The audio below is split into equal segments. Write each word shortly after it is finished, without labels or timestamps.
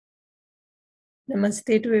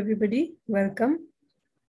Namaste to everybody. Welcome.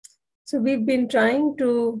 So we've been trying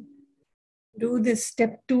to do this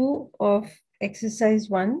step 2 of exercise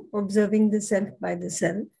 1, observing the self by the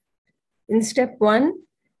self. In step 1,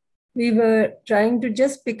 we were trying to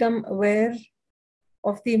just become aware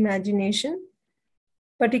of the imagination,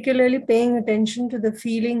 particularly paying attention to the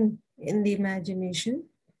feeling in the imagination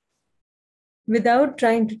without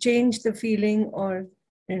trying to change the feeling or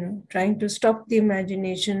trying to stop the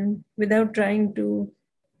imagination, without trying to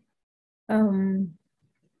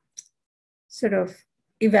sort of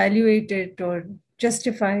evaluate it or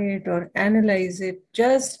justify it or analyze it,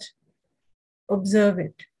 just observe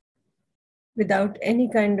it without any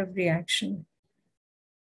kind of reaction.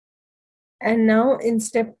 And now in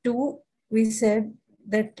step 2, we said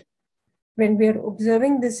that when we are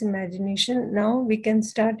observing this imagination, now we can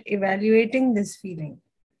start evaluating this feeling.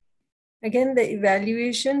 Again, the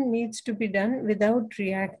evaluation needs to be done without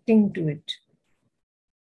reacting to it,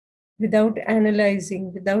 without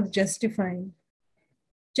analyzing, without justifying.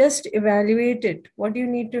 Just evaluate it. What do you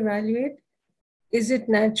need to evaluate? Is it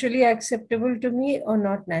naturally acceptable to me or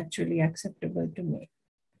not naturally acceptable to me?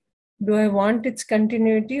 Do I want its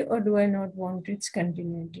continuity or do I not want its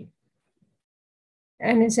continuity?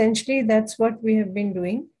 And essentially, that's what we have been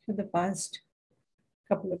doing for the past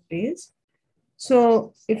couple of days.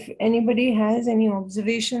 So if anybody has any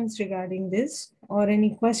observations regarding this or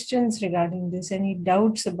any questions regarding this, any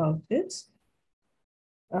doubts about this,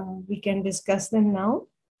 we can discuss them now.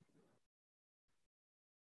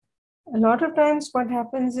 A lot of times what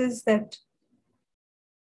happens is that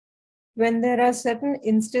when there are certain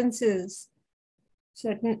instances,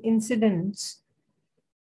 certain incidents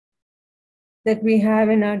that we have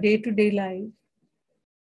in our day-to-day life,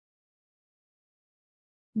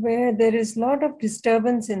 where there is a lot of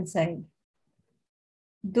disturbance inside,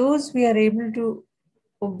 those we are able to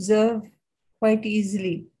observe quite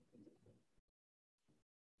easily.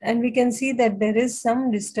 And we can see that there is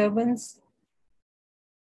some disturbance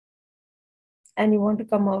and you want to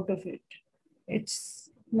come out of it. It's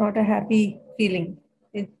not a happy feeling.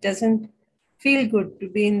 It doesn't feel good to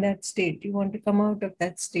be in that state. You want to come out of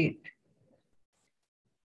that state.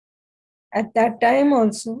 At that time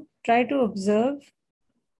also, try to observe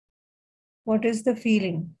what is the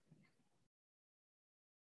feeling.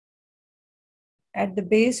 At the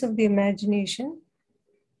base of the imagination,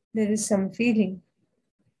 there is some feeling.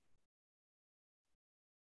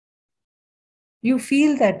 You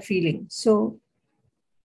feel that feeling. So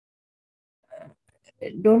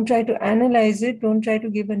don't try to analyze it. Don't try to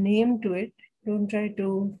give a name to it. Don't try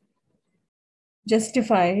to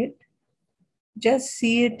justify it. Just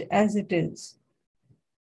see it as it is.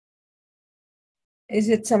 Is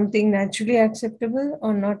it something naturally acceptable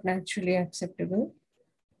or not naturally acceptable?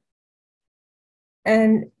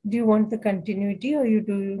 And do you want the continuity or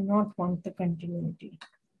do you not want the continuity?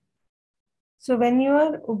 So when you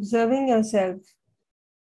are observing yourself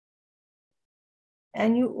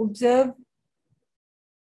and you observe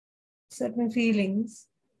certain feelings,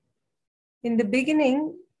 in the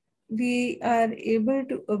beginning, we are able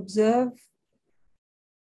to observe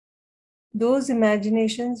those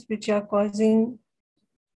imaginations which are causing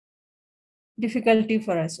difficulty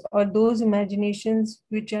for us, or those imaginations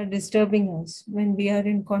which are disturbing us when we are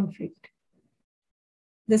in conflict.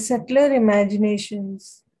 The subtler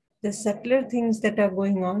imaginations, the subtler things that are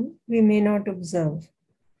going on, we may not observe.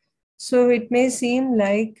 So it may seem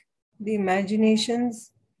like the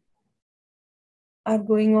imaginations are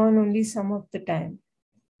going on only some of the time.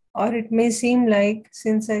 Or it may seem like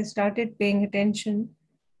since I started paying attention,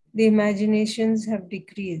 the imaginations have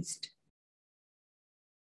decreased.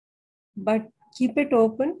 But keep it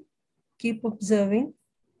open, keep observing.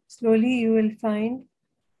 Slowly you will find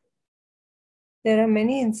there are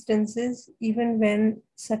many instances, even when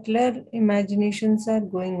subtler imaginations are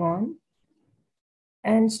going on,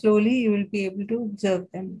 and slowly you will be able to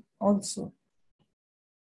observe them also.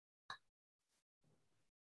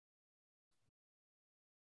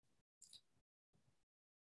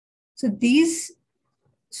 So these,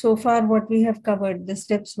 so far what we have covered, the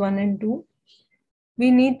steps 1 and 2, we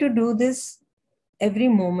need to do this every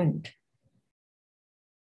moment.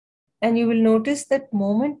 And you will notice that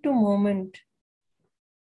moment to moment,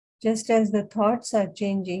 just as the thoughts are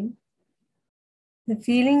changing, the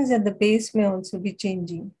feelings at the base may also be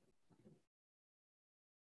changing.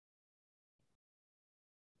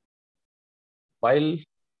 While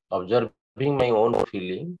observing my own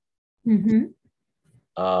feeling, and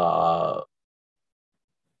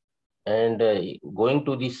going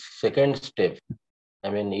to the second step, I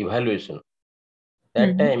mean evaluation.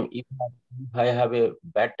 That time, if I have a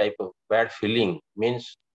bad feeling,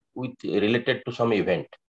 means with related to some event,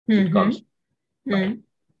 it comes. Fine.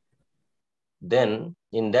 Then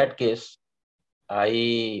in that case,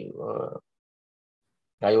 I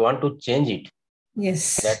want to change it.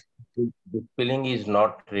 Yes. That this feeling is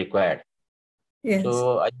not required. Yes.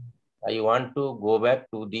 So I want to go back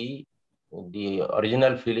to the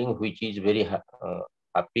original feeling, which is very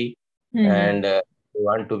happy, and I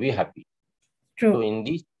want to be happy. True. So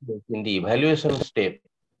in the evaluation step,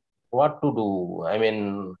 what to do? I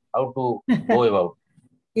mean, how to go about?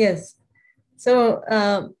 Yes. So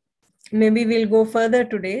maybe we'll go further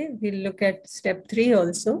today. We'll look at step 3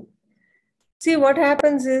 also. See, what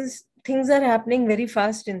happens is things are happening very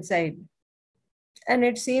fast inside. And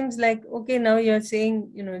it seems like, okay, now you're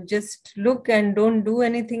saying, just look and don't do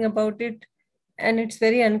anything about it. And it's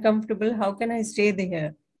very uncomfortable. How can I stay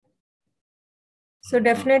there? So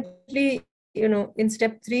definitely, in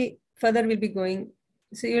step 3, further we'll be going.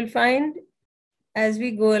 So you'll find as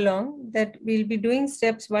we go along that we'll be doing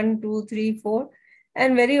steps 1, 2, 3, 4.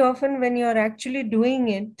 And very often when you're actually doing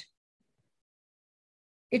it,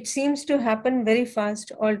 it seems to happen very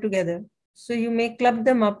fast altogether. So you may club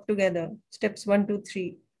them up together, steps 1, 2,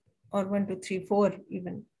 3, or 1, 2, 3, 4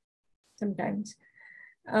 even sometimes.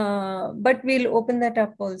 But we'll open that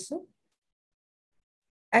up also.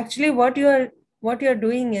 Actually, what you're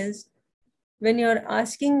doing is, when you're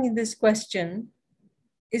asking this question,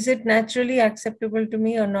 is it naturally acceptable to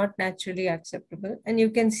me or not naturally acceptable? And you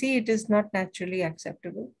can see it is not naturally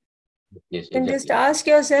acceptable. Yes, Then exactly. just ask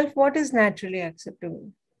yourself, what is naturally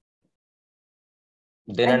acceptable?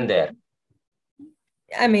 Then and there.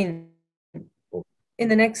 I mean, in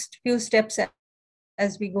the next few steps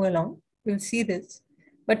as we go along, we'll see this.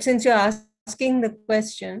 But since you're asking the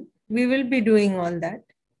question, we will be doing all that.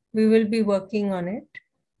 We will be working on it.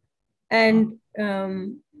 And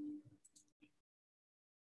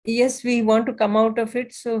yes, we want to come out of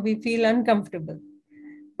it, so we feel uncomfortable.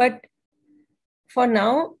 But for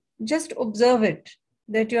now, just observe it,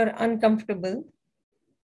 that you're uncomfortable.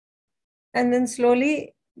 And then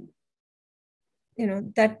slowly,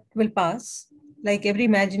 that will pass. Like every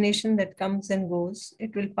imagination that comes and goes,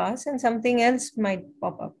 it will pass and something else might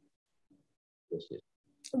pop up. Yes, yes.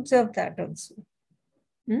 Observe that also.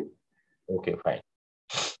 Okay, fine.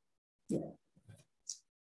 Yeah.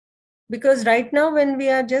 Because right now, when we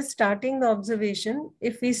are just starting the observation,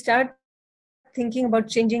 if we start thinking about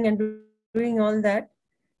changing and doing all that,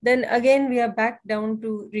 then again we are back down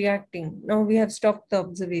to reacting. Now we have stopped the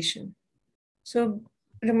observation. So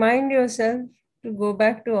remind yourself to go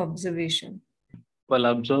back to observation. While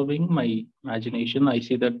observing my imagination, I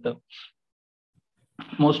see that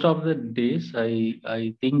most of the days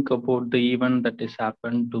I think about the event that has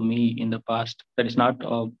happened to me in the past. That is not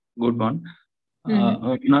a good one.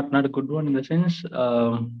 Not a good one in the sense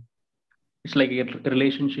it's like a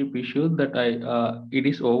relationship issue that it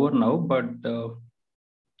is over now, but the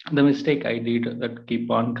mistake I did that keep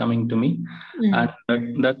on coming to me, and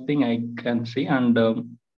that thing I can see. And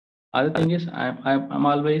other thing is I'm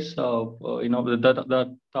always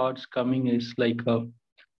the thoughts coming is like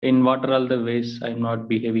in what are all the ways I'm not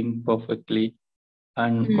behaving perfectly,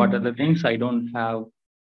 and what are the things I don't have,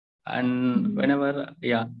 and whenever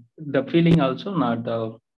the feeling also not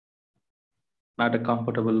a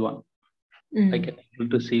comfortable one. I can able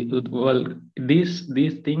to see well these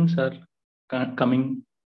things are coming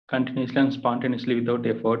continuously and spontaneously without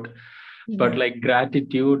effort, but like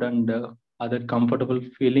gratitude and other comfortable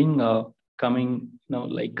feeling coming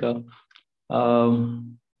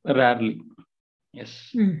rarely.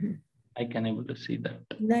 Yes. I can able to see that.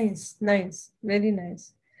 Nice, very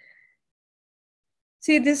nice.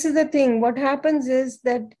 See, this is the thing. What happens is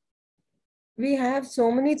that we have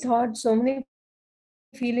so many thoughts, so many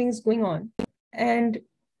feelings going on, and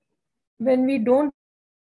when we don't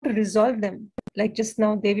resolve them, like just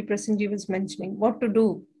now Devi Prasanji was mentioning, what to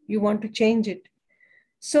do, you want to change it.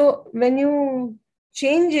 So when you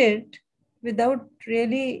change it without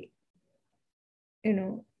really,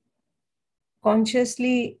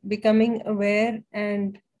 consciously becoming aware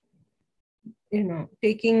and,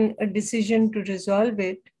 taking a decision to resolve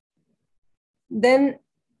it, then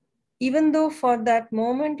even though for that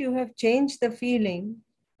moment you have changed the feeling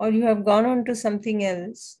or you have gone on to something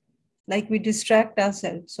else, like we distract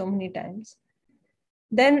ourselves so many times,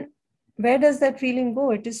 then where does that feeling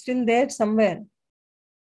go? It is still there somewhere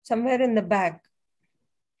in the back.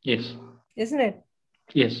 Yes. Isn't it?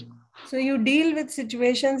 Yes. So you deal with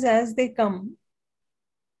situations as they come,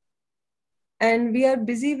 and we are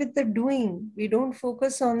busy with the doing. We don't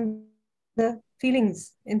focus on the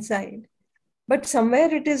feelings inside. But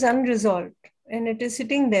somewhere it is unresolved and it is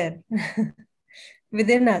sitting there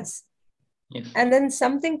within us. Yes. And then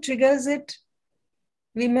something triggers it.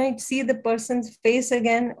 We might see the person's face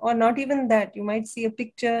again, or not even that. You might see a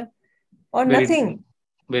picture or Very nothing. True.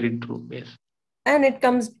 Very true. Yes. And it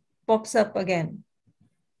pops up again.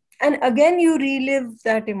 And again, you relive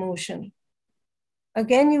that emotion.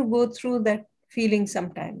 Again, you go through that feeling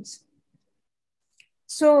sometimes.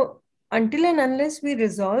 So until and unless we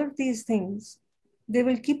resolve these things, they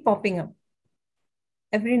will keep popping up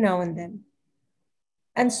every now and then.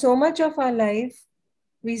 And so much of our life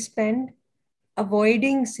we spend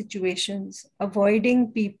avoiding situations,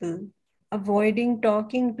 avoiding people, avoiding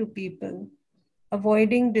talking to people,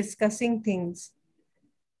 avoiding discussing things.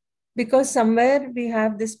 Because somewhere we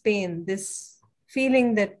have this pain, this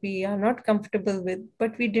feeling that we are not comfortable with,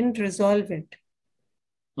 but we didn't resolve it.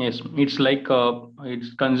 Yes, it's like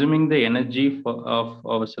it's consuming the energy of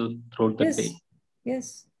ourselves throughout the day.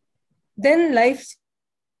 Yes. Then life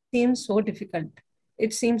seems so difficult.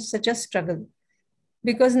 It seems such a struggle.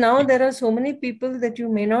 Because now there are so many people that you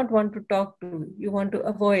may not want to talk to, you want to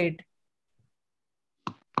avoid.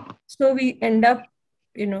 So we end up,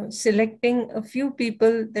 selecting a few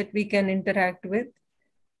people that we can interact with.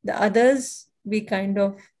 The others we kind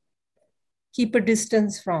of keep a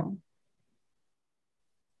distance from.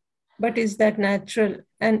 But is that natural?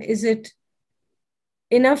 And is it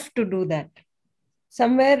enough to do that?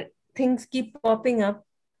 Somewhere things keep popping up.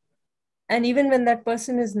 And even when that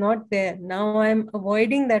person is not there, now I'm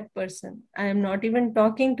avoiding that person. I am not even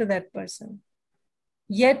talking to that person.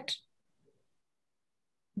 Yet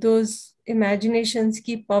those imaginations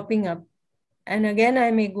keep popping up. And again,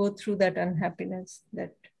 I may go through that unhappiness,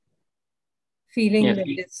 that feeling that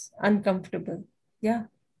is uncomfortable. Yeah.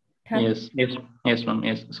 Yes, ma'am.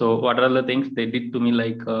 Yes. So, what are the things they did to me?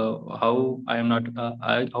 Like how I am not,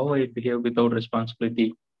 how I behave without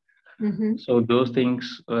responsibility. Mm-hmm. So those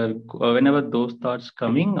things, whenever those thoughts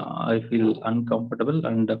coming, I feel uncomfortable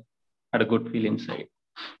and had a good feel inside.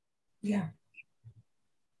 Yeah.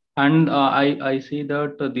 And I see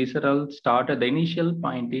that these are all started. The initial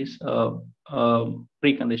point is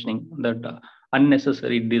preconditioning, that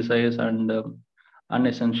unnecessary desires and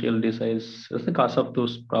unessential desires is the cause of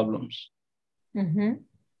those problems. Mm-hmm.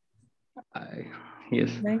 Yes.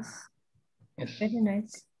 Nice. Yes. Very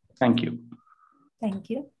nice. Thank you. Thank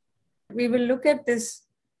you. We will look at this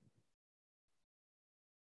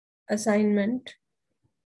assignment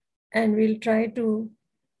and we'll try to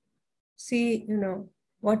see,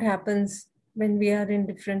 what happens when we are in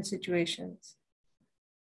different situations.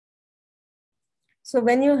 So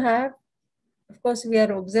when you have, of course, we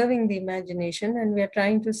are observing the imagination and we are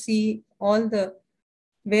trying to see all the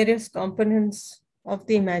various components of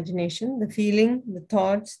the imagination, the feeling, the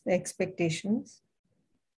thoughts, the expectations.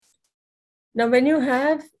 Now, when you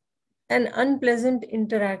have an unpleasant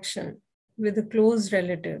interaction with a close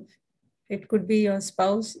relative, it could be your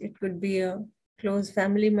spouse, it could be a close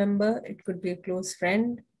family member, it could be a close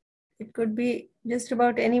friend, it could be just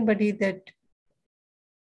about anybody that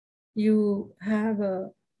you have a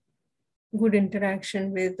good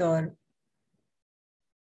interaction with or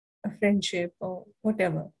a friendship or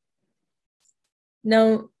whatever.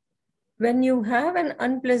 Now, when you have an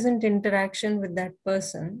unpleasant interaction with that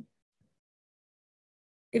person,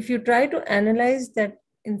 if you try to analyze that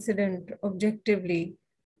incident objectively,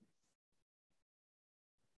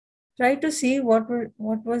 try to see what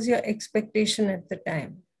was your expectation at the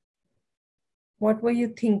time. What were you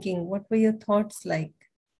thinking? What were your thoughts like?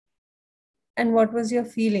 And what was your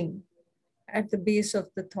feeling at the base of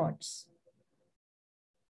the thoughts?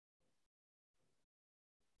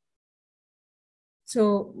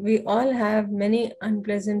 So we all have many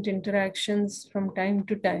unpleasant interactions from time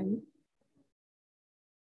to time.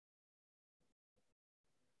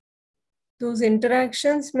 Those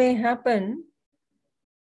interactions may happen.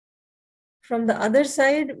 From the other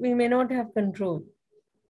side, we may not have control.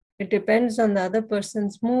 It depends on the other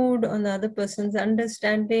person's mood, on the other person's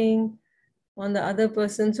understanding, on the other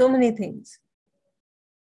person, so many things.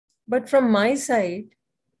 But from my side,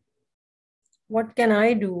 what can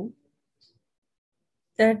I do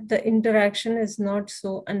that the interaction is not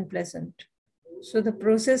so unpleasant? So the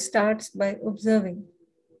process starts by observing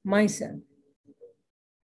myself.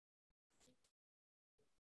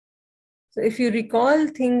 So if you recall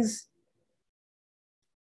things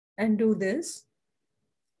and do this,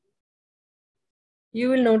 you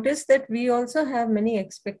will notice that we also have many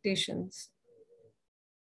expectations.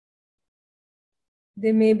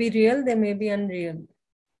 They may be real, they may be unreal.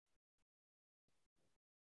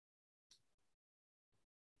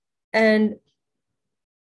 And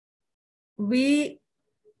we,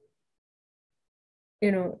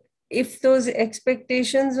 if those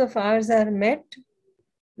expectations of ours are met,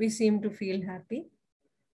 we seem to feel happy.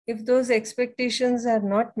 If those expectations are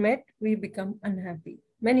not met, we become unhappy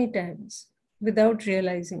many times without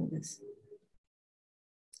realizing this.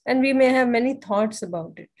 And we may have many thoughts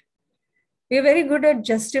about it. We are very good at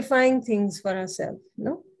justifying things for ourselves,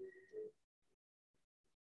 no?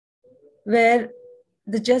 Where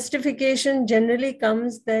the justification generally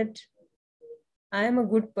comes that I am a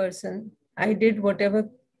good person. I did whatever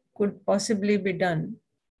could possibly be done.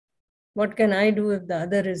 What can I do if the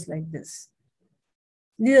other is like this?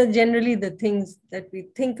 These are generally the things that we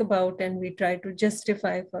think about and we try to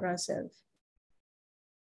justify for ourselves.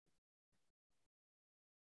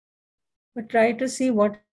 But try to see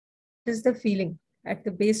what is the feeling at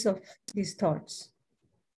the base of these thoughts.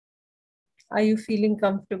 Are you feeling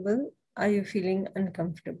comfortable? Are you feeling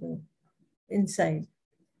uncomfortable inside?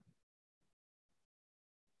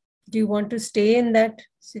 Do you want to stay in that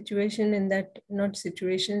situation,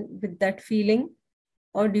 with that feeling?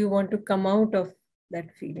 Or do you want to come out of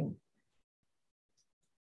that feeling?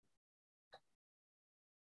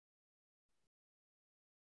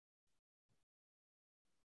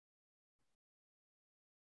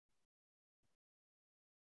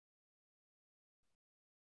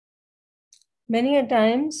 Many a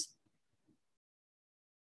times,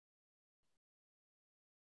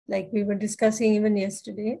 like we were discussing even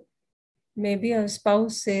yesterday, maybe our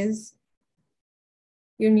spouse says,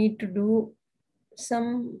 you need to do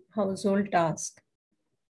some household task.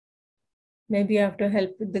 Maybe you have to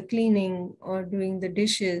help with the cleaning or doing the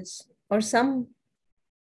dishes or some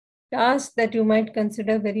task that you might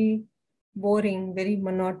consider very boring, very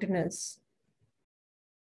monotonous.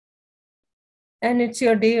 And it's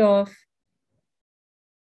your day off.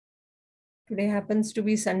 Today happens to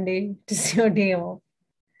be Sunday, it is your day off.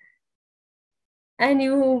 And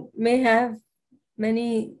you may have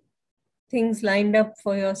many things lined up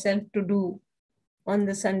for yourself to do on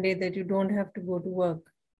the Sunday that you don't have to go to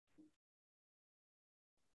work.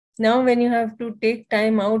 Now, when you have to take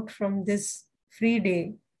time out from this free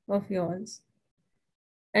day of yours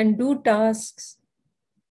and do tasks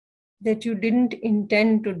that you didn't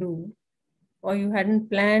intend to do or you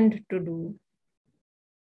hadn't planned to do,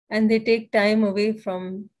 and they take time away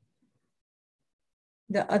from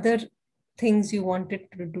the other things you wanted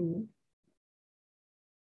to do.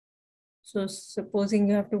 So supposing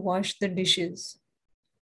you have to wash the dishes,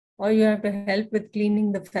 or you have to help with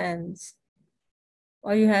cleaning the fans,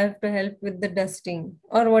 or you have to help with the dusting,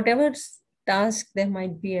 or whatever task there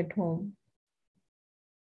might be at home.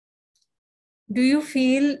 Do you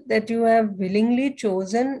feel that you have willingly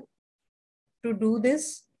chosen to do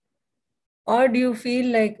this? Or do you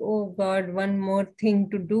feel like, oh God, one more thing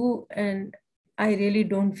to do and I really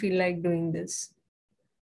don't feel like doing this?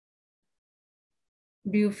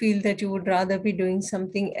 Do you feel that you would rather be doing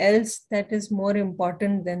something else that is more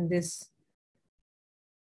important than this?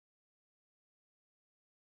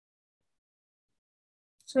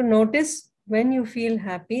 So notice when you feel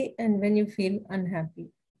happy and when you feel unhappy.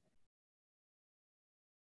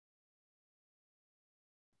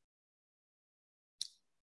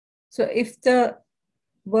 So if the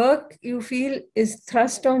work you feel is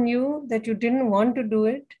thrust on you that you didn't want to do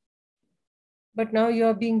it, but now you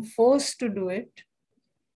are being forced to do it,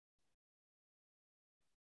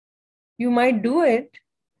 you might do it,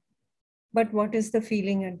 but what is the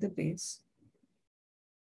feeling at the base?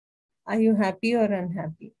 Are you happy or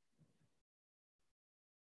unhappy?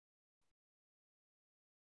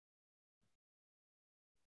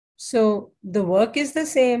 So the work is the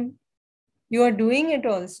same. You are doing it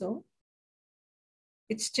also.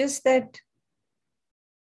 It's just that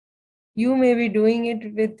you may be doing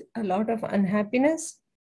it with a lot of unhappiness,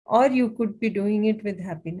 or you could be doing it with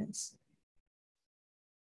happiness.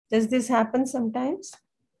 Does this happen sometimes?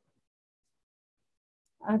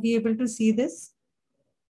 Are we able to see this?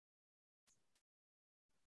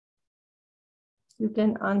 You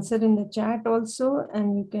can answer in the chat also,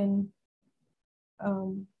 and you can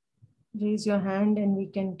raise your hand and we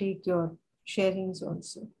can take your sharings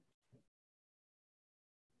also.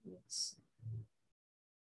 Yes.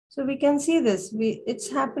 So we can see this.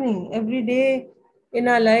 It's happening every day in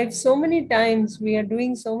our lives. So many times we are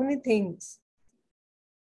doing so many things.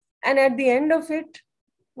 And at the end of it,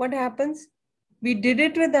 what happens? We did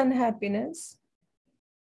it with unhappiness.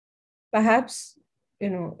 Perhaps,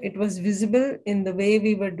 it was visible in the way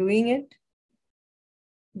we were doing it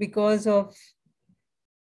because of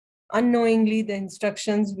unknowingly the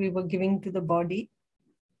instructions we were giving to the body.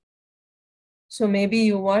 So maybe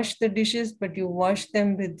you wash the dishes, but you wash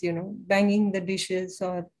them with, banging the dishes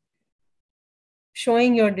or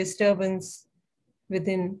showing your disturbance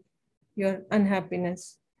within your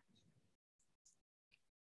unhappiness.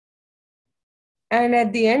 And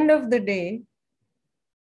at the end of the day,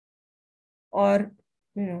 or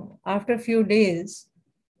after a few days,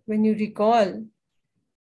 when you recall,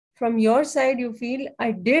 from your side, you feel,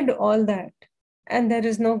 I did all that, and there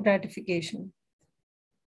is no gratification.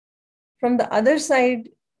 From the other side,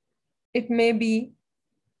 it may be,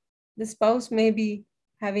 the spouse may be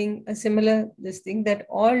having a similar this thing, that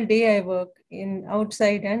all day I work in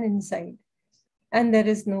outside and inside, and there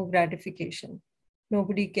is no gratification.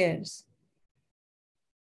 Nobody cares.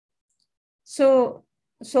 So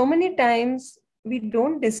many times we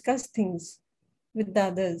don't discuss things with the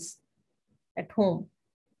others at home.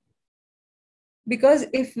 Because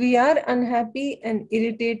if we are unhappy and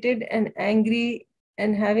irritated and angry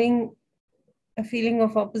and having a feeling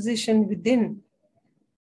of opposition within,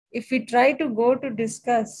 if we try to go to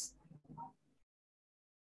discuss,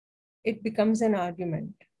 it becomes an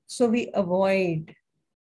argument. So we avoid.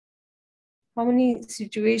 How many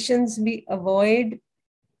situations we avoid,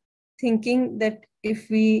 thinking that if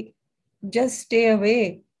we just stay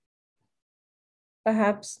away,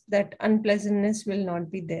 perhaps that unpleasantness will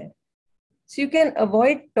not be there. So you can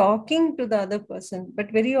avoid talking to the other person,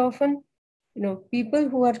 but very often, people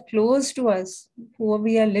who are close to us, who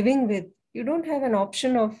we are living with, you don't have an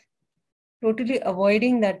option of totally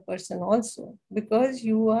avoiding that person also, because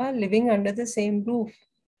you are living under the same roof.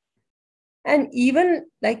 And even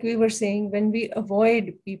like we were saying, when we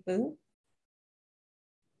avoid people,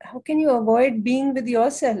 how can you avoid being with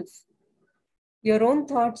yourself? Your own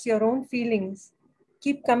thoughts, your own feelings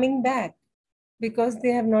keep coming back because they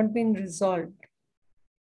have not been resolved.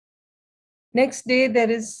 Next day, there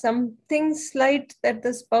is something slight that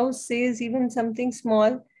the spouse says, even something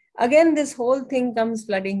small. Again, this whole thing comes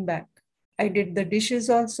flooding back. I did the dishes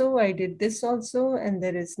also, I did this also, and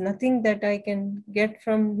there is nothing that I can get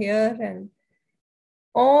from here. And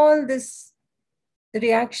all this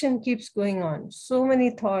reaction keeps going on. So many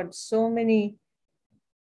thoughts, so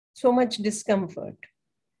much discomfort.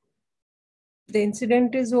 The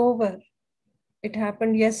incident is over. It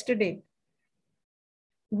happened yesterday.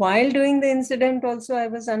 While doing the incident also, I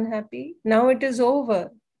was unhappy. Now it is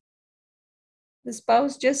over. The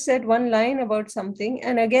spouse just said one line about something,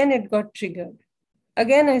 and again it got triggered.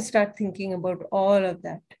 Again, I start thinking about all of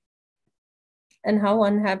that and how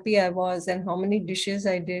unhappy I was and how many dishes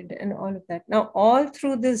I did and all of that. Now, all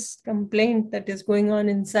through this complaint that is going on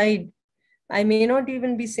inside, I may not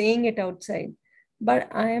even be saying it outside, but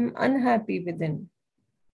I am unhappy within.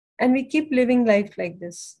 And we keep living life like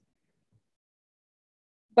this.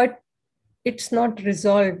 But it's not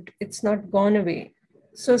resolved. It's not gone away.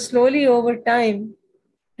 So slowly over time,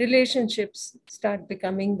 relationships start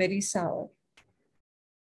becoming very sour.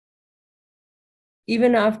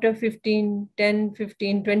 Even after 10,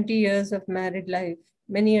 15, 20 years of married life,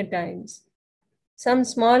 many a times, some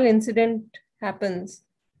small incident happens,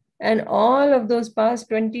 and all of those past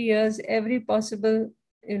 20 years, every possible,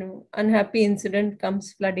 unhappy incident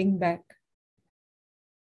comes flooding back.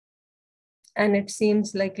 And it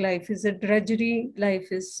seems like life is a drudgery,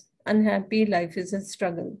 life is unhappy, life is a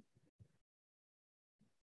struggle.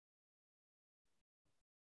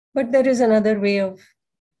 But there is another way of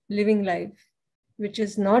living life, which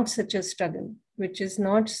is not such a struggle, which is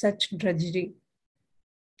not such drudgery.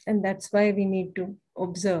 And that's why we need to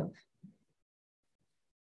observe.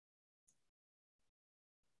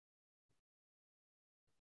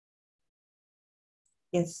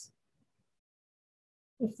 Yes.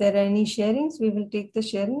 If there are any sharings, we will take the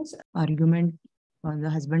sharings. Argument for the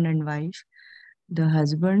husband and wife. The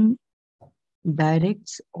husband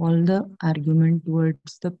directs all the argument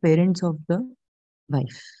towards the parents of the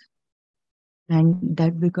wife. And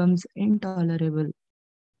that becomes intolerable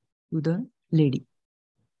to the lady.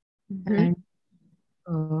 Mm-hmm.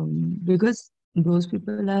 And because those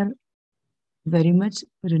people are very much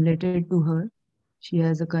related to her, she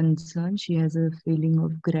has a concern, she has a feeling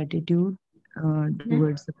of gratitude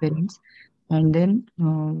towards the parents. And then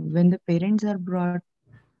when the parents are brought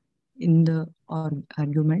in the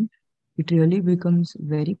argument, it really becomes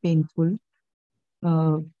very painful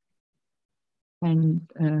and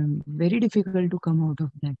very difficult to come out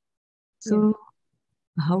of that. So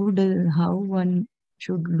how one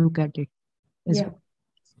should look at it?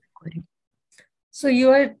 So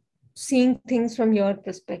you are seeing things from your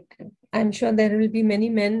perspective. I'm sure there will be many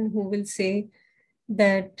men who will say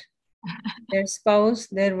that their spouse,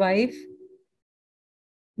 their wife,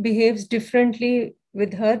 behaves differently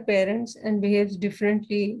with her parents and behaves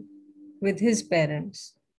differently with his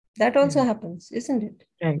parents. That also happens, isn't it?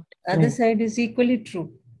 Right. The other side is equally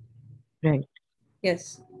true. Right.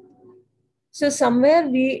 Yes. So somewhere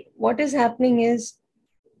what is happening is,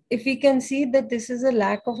 if we can see that this is a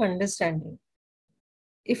lack of understanding,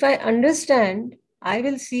 If I understand, I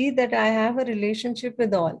will see that I have a relationship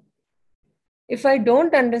with all. If I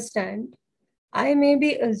don't understand, I may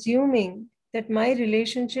be assuming that my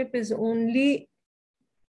relationship is only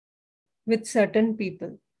with certain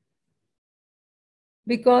people.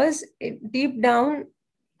 Because deep down,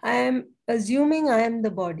 I am assuming I am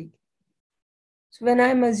the body. So when I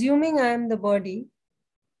am assuming I am the body,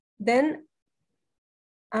 then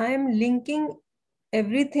I am linking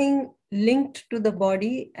everything linked to the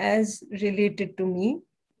body as related to me.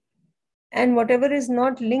 And whatever is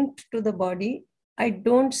not linked to the body, I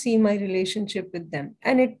don't see my relationship with them.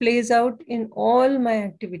 And it plays out in all my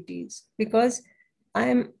activities because I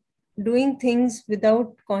am doing things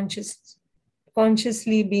without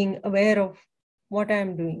consciously being aware of what I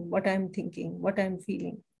am doing, what I am thinking, what I am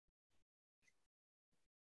feeling.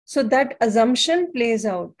 So that assumption plays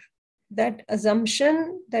out. That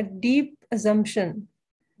assumption, that deep-rooted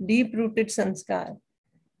sanskar,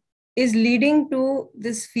 is leading to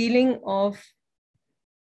this feeling of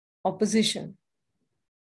opposition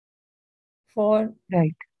for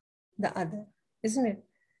the other, isn't it?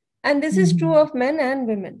 And this is true of men and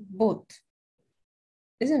women, both,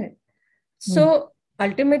 isn't it? So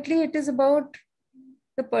ultimately, it is about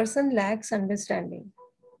the person lacks understanding.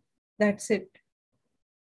 That's it.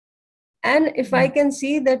 And if I can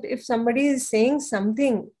see that if somebody is saying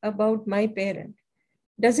something about my parent,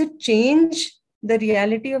 does it change the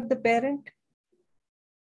reality of the parent?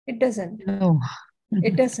 It doesn't. No.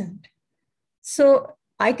 It doesn't. So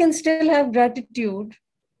I can still have gratitude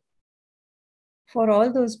for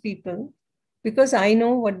all those people because I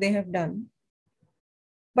know what they have done.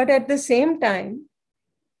 But at the same time,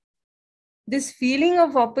 this feeling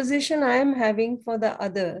of opposition I am having for the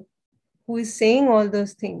other who is saying all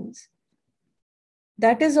those things,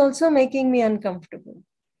 that is also making me uncomfortable,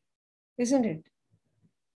 isn't it?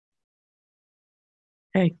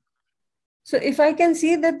 Right. So if I can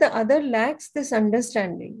see that the other lacks this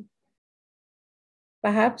understanding,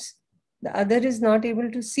 perhaps the other is not able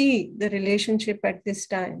to see the relationship at this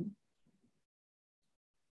time,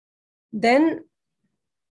 then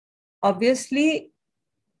obviously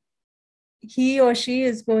he or she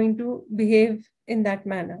is going to behave in that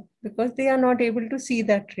manner because they are not able to see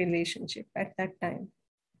that relationship at that time.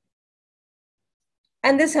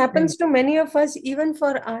 And this happens to many of us, even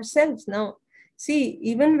for ourselves now. See,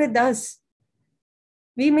 even with us,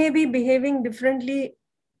 we may be behaving differently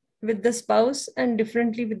with the spouse and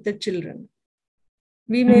differently with the children.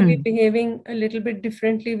 We may be behaving a little bit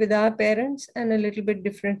differently with our parents and a little bit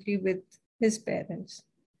differently with his parents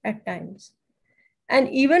at times. And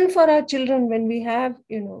even for our children, when we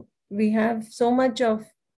have so much of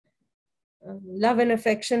love and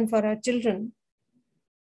affection for our children,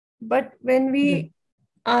 but when we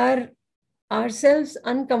are ourselves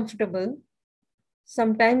uncomfortable,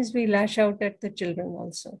 sometimes we lash out at the children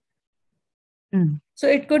also. So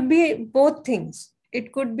it could be both things.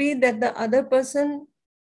 It could be that the other person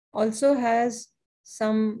also has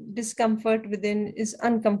some discomfort within, is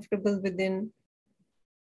uncomfortable within,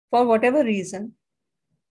 for whatever reason.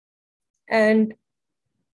 And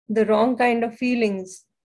the wrong kind of feelings,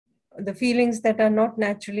 the feelings that are not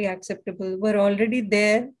naturally acceptable, were already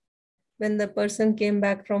there when the person came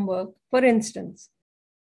back from work, for instance.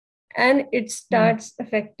 And it starts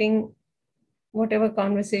affecting whatever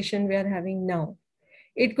conversation we are having now.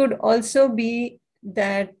 It could also be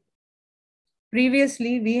that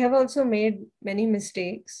previously we have also made many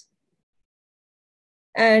mistakes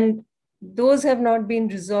and those have not been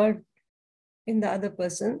resolved in the other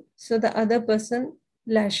person. So the other person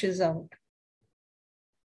lashes out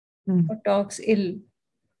or talks ill.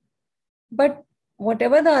 But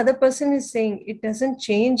whatever the other person is saying, it doesn't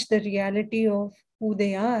change the reality of who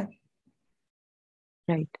they are.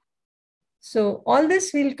 Right. So all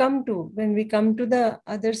this we'll come to when we come to the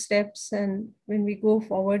other steps and when we go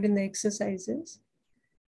forward in the exercises.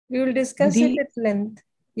 We will discuss it at length.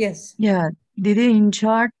 Yes. Yeah, Didi, in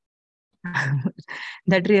short,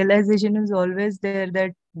 that realization is always there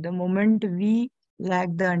that the moment we lack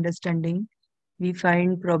the understanding, we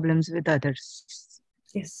find problems with others.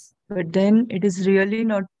 Yes. But then it is really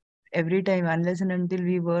not every time, unless and until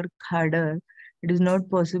we work harder, it is not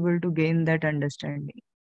possible to gain that understanding.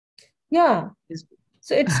 Yeah.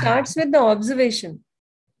 So it starts with the observation.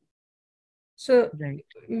 So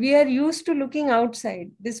we are used to looking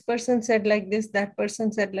outside. This person said like this, that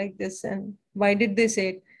person said like this, and why did they say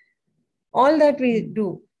it? All that we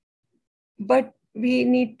do. But we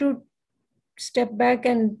need to step back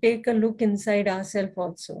and take a look inside ourselves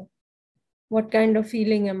also. What kind of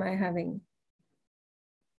feeling am I having?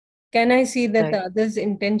 Can I see that the other's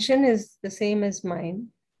intention is the same as mine?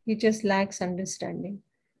 He just lacks understanding.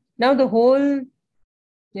 Now the whole,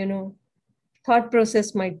 thought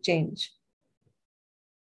process might change.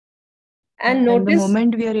 And notice the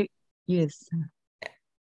moment we are, yes.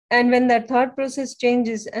 And when that thought process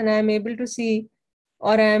changes and I'm able to see,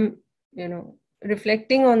 or I'm,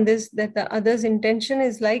 reflecting on this, that the other's intention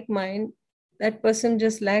is like mine, that person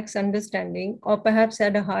just lacks understanding, or perhaps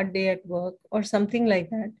had a hard day at work or something like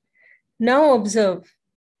that. Now observe,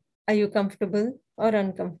 are you comfortable or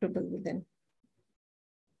uncomfortable with them?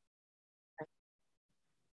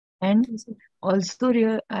 And also,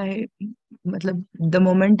 the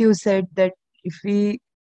moment you said that if we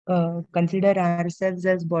consider ourselves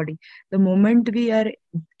as body, the moment we are,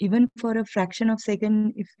 even for a fraction of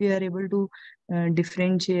second, if we are able to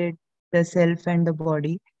differentiate the self and the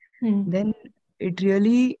body, then it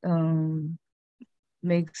really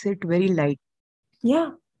makes it very light.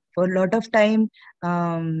 Yeah. For a lot of time,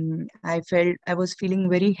 I was feeling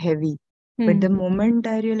very heavy. But the moment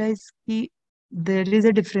I realized there is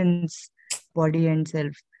a difference, body and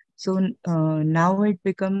self. So now it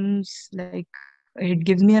becomes like, it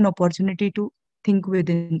gives me an opportunity to think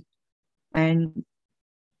within. And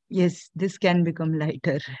yes, this can become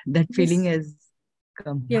lighter. That feeling has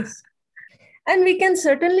come. Yes. And we can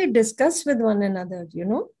certainly discuss with one another,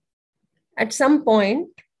 At some point,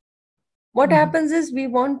 what happens is we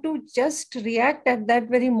want to just react at that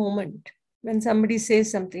very moment when somebody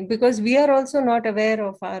says something, because we are also not aware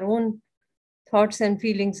of our own thoughts and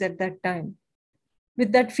feelings at that time.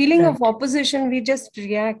 With that feeling of opposition, we just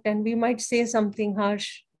react and we might say something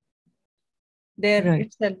harsh there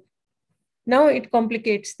itself. Now it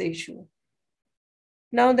complicates the issue.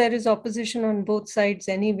 Now there is opposition on both sides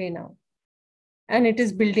anyway now, and it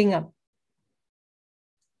is building up.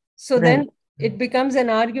 So then it becomes an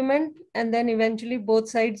argument, and then eventually both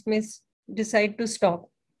sides may decide to stop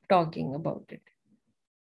talking about it.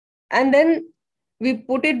 And then we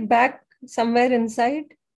put it back somewhere inside,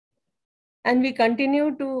 and we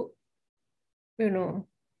continue to,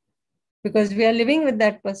 because we are living with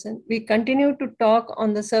that person, we continue to talk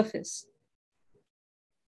on the surface.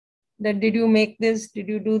 That did you make this? Did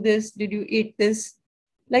you do this? Did you eat this?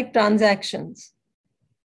 Like transactions.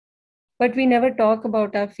 But we never talk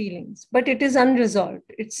about our feelings. But it is unresolved.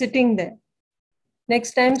 It's sitting there.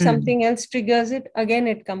 Next time something else triggers it, again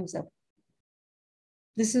it comes up.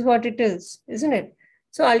 This is what it is, isn't it?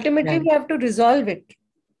 So ultimately we have to resolve it.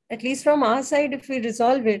 At least from our side, if we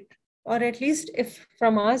resolve it, or at least if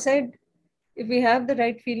from our side, if we have the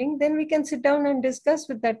right feeling, then we can sit down and discuss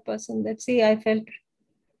with that person that, see, I felt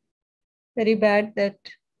very bad that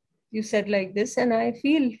you said like this, and I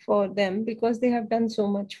feel for them because they have done so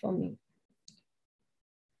much for me.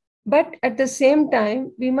 But at the same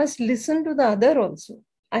time, we must listen to the other also.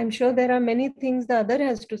 I'm sure there are many things the other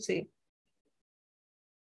has to say.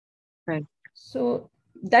 Right. So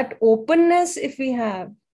that openness, if we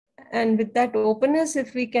have, and with that openness,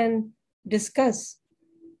 if we can discuss,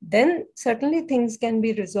 then certainly things can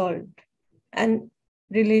be resolved and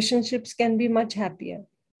relationships can be much happier.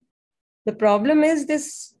 The problem is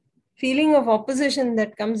this feeling of opposition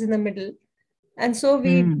that comes in the middle. And so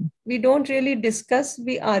we don't really discuss,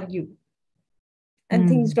 we argue. And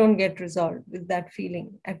things don't get resolved with that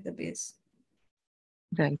feeling at the base.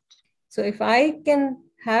 Right. So if I can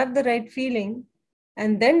have the right feeling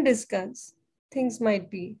and then discuss, things might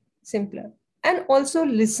be simpler. And also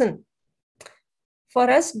listen. For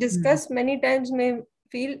us, discuss many times may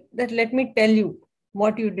feel that, let me tell you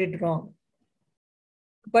what you did wrong.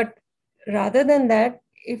 But rather than that,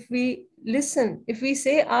 if we listen, if we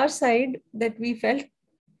say our side that we felt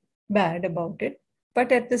bad about it,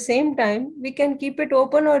 but at the same time, we can keep it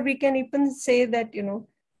open, or we can even say that,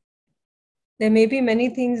 there may be many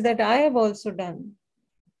things that I have also done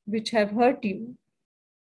which have hurt you.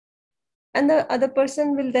 And the other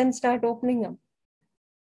person will then start opening up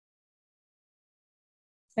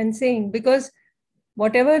and saying, because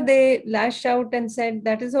whatever they lashed out and said,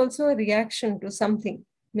 that is also a reaction to something,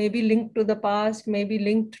 maybe linked to the past, maybe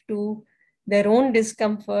linked to their own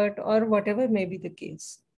discomfort, or whatever may be the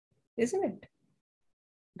case. Isn't it?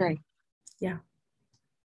 Right. Yeah.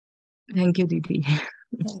 Thank you, Didi.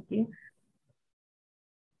 Thank you.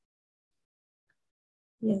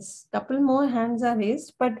 Yes, couple more hands are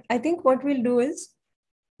raised, but I think what we'll do is,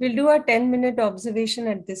 we'll do a 10-minute observation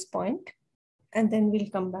at this point, and then we'll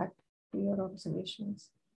come back to your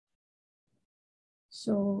observations.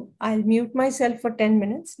 So I'll mute myself for 10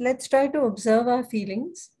 minutes. Let's try to observe our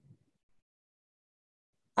feelings,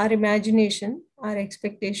 our imagination, our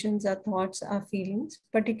expectations, our thoughts, our feelings,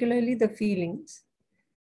 particularly the feelings.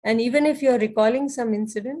 And even if you're recalling some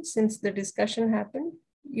incidents since the discussion happened,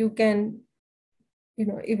 you can,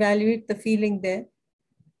 evaluate the feeling there.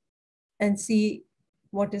 and see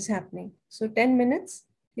what is happening. So 10 minutes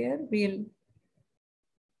here,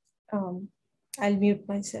 I'll mute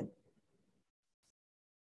myself.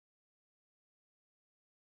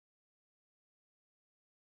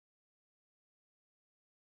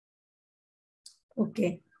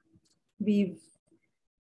 Okay, we've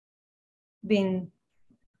been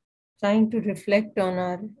trying to reflect on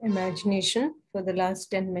our imagination for the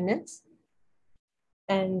last 10 minutes.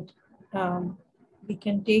 And we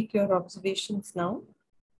can take your observations now.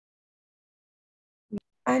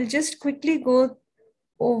 I'll just quickly go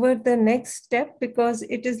over the next step because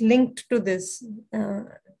it is linked to this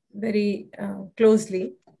very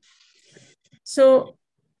closely. So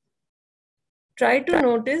try to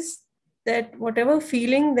notice that whatever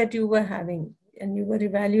feeling that you were having and you were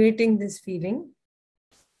evaluating this feeling,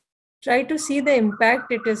 try to see the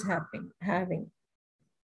impact it is having.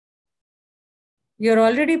 You're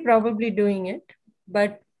already probably doing it,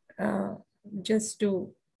 but just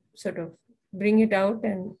to sort of bring it out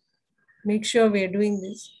and make sure we're doing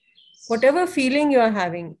this. Whatever feeling you're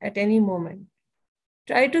having at any moment,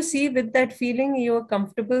 try to see with that feeling you are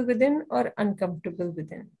comfortable within or uncomfortable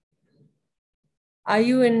within. Are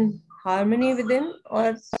you in harmony within,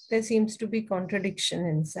 or there seems to be contradiction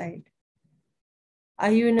inside?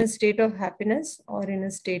 Are you in a state of happiness or in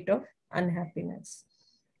a state of unhappiness?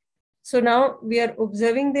 So now we are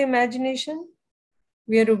observing the imagination,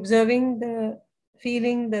 we are observing the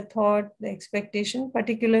feeling, the thought, the expectation,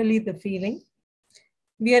 particularly the feeling.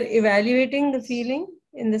 We are evaluating the feeling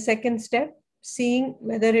in the second step, seeing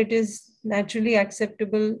whether it is naturally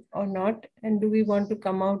acceptable or not, and do we want to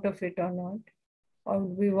come out of it or not, or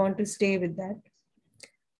do we want to stay with that?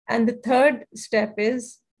 And the third step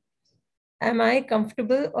is, am I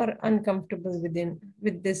comfortable or uncomfortable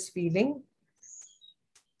with this feeling?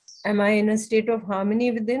 Am I in a state of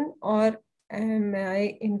harmony within, or am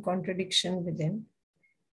I in contradiction within?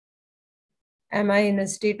 Am I in a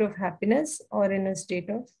state of happiness or in a state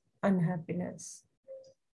of unhappiness?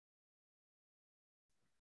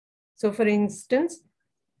 So for instance,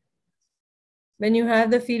 when you have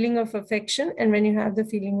the feeling of affection and when you have the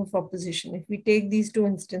feeling of opposition, if we take these two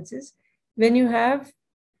instances, when you have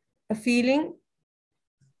a feeling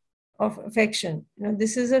of affection,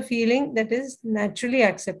 this is a feeling that is naturally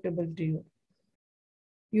acceptable to you.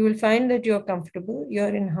 You will find that you're comfortable,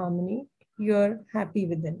 you're in harmony, you're happy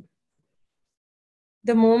within.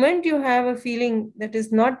 The moment you have a feeling that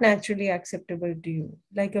is not naturally acceptable to you,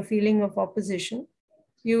 like a feeling of opposition,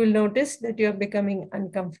 you will notice that you're becoming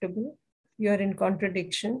uncomfortable, you're in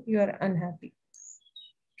contradiction, you're unhappy.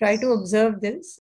 Try to observe this